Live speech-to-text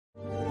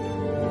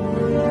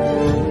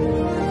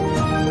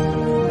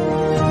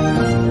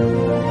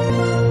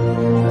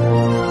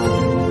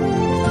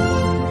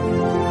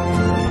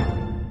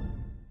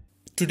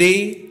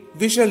Today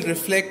we shall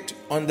reflect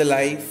on the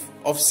life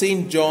of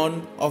St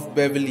John of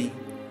Beverly.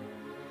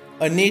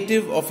 A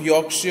native of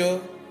Yorkshire,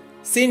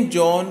 St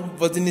John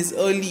was in his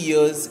early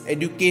years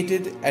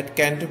educated at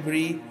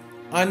Canterbury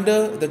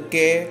under the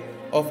care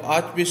of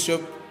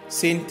Archbishop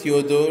St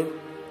Theodore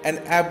and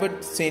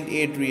Abbot St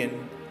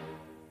Adrian.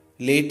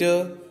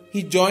 Later,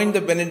 he joined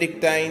the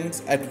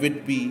Benedictines at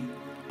Whitby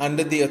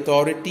under the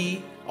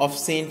authority of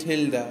St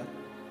Hilda.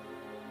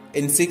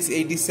 In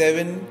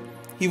 687,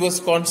 he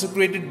was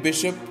consecrated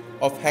Bishop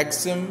of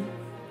Hexham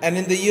and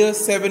in the year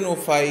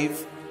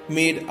 705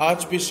 made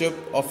Archbishop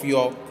of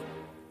York.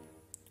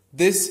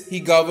 This he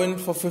governed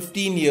for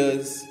 15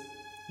 years,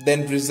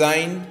 then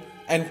resigned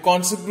and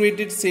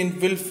consecrated St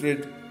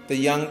Wilfrid the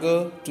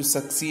Younger to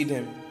succeed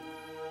him.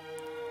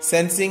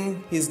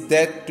 Sensing his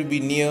death to be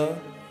near,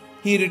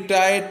 he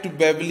retired to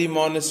Beverly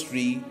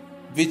Monastery,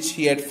 which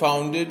he had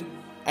founded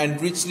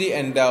and richly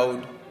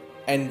endowed,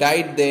 and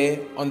died there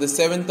on the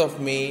 7th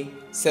of May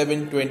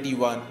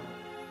 721.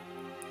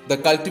 The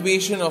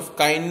cultivation of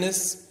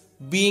kindness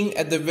being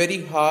at the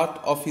very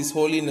heart of his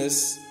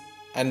holiness,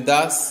 and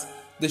thus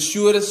the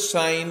surest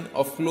sign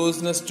of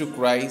closeness to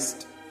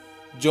Christ,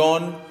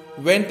 John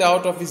went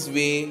out of his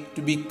way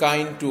to be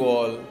kind to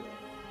all,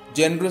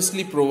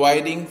 generously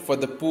providing for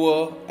the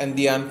poor and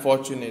the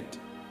unfortunate.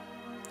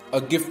 A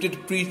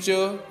gifted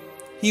preacher,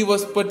 he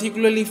was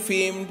particularly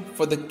famed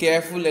for the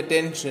careful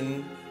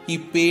attention he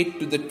paid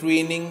to the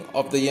training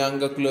of the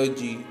younger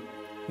clergy.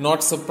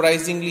 Not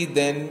surprisingly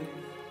then,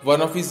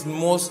 one of his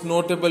most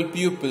notable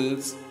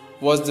pupils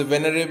was the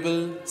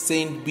Venerable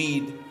Saint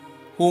Bede,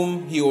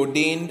 whom he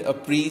ordained a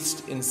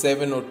priest in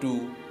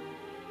 702.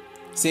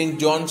 St.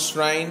 John's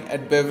Shrine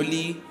at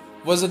Beverly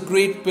was a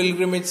great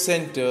pilgrimage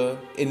center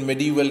in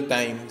medieval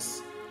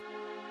times.